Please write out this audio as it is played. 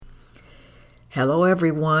Hello,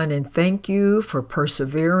 everyone, and thank you for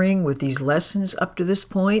persevering with these lessons up to this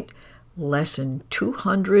point. Lesson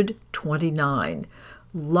 229,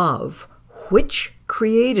 Love, which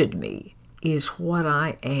created me, is what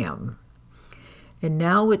I am. And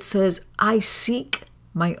now it says, I seek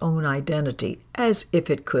my own identity, as if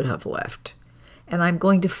it could have left. And I'm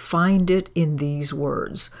going to find it in these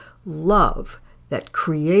words. Love that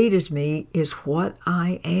created me is what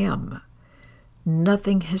I am.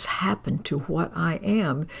 Nothing has happened to what I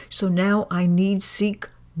am, so now I need seek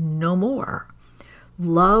no more.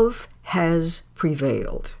 Love has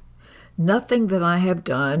prevailed. Nothing that I have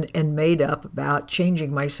done and made up about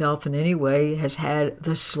changing myself in any way has had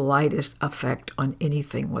the slightest effect on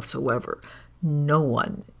anything whatsoever. No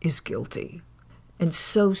one is guilty. And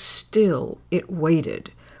so still it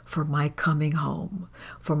waited for my coming home,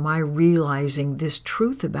 for my realizing this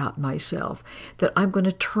truth about myself, that I'm going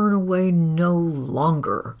to turn away no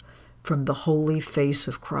longer from the holy face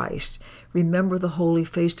of Christ. Remember, the holy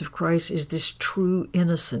face of Christ is this true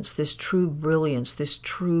innocence, this true brilliance, this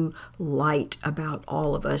true light about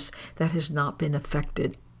all of us that has not been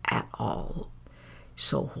affected at all.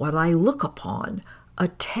 So what I look upon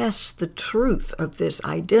attests the truth of this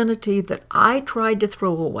identity that I tried to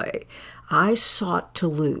throw away. I sought to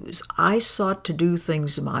lose. I sought to do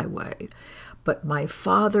things my way. But my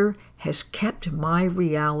Father has kept my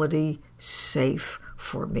reality safe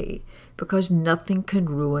for me, because nothing can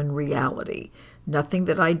ruin reality. Nothing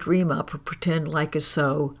that I dream up or pretend like is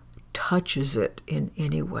so touches it in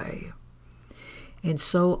any way. And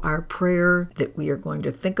so our prayer that we are going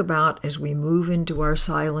to think about as we move into our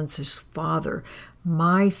silence is, Father,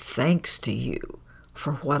 my thanks to you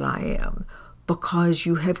for what I am, because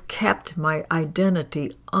you have kept my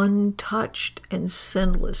identity untouched and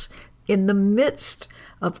sinless in the midst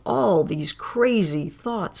of all these crazy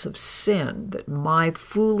thoughts of sin that my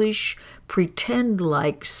foolish,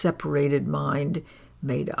 pretend-like separated mind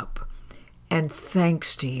made up. And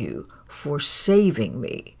thanks to you for saving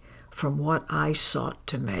me from what I sought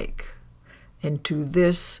to make. And to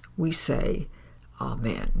this we say,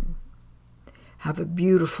 Amen. Have a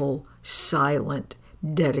beautiful, silent,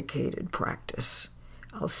 dedicated practice.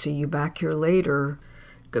 I'll see you back here later.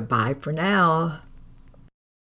 Goodbye for now.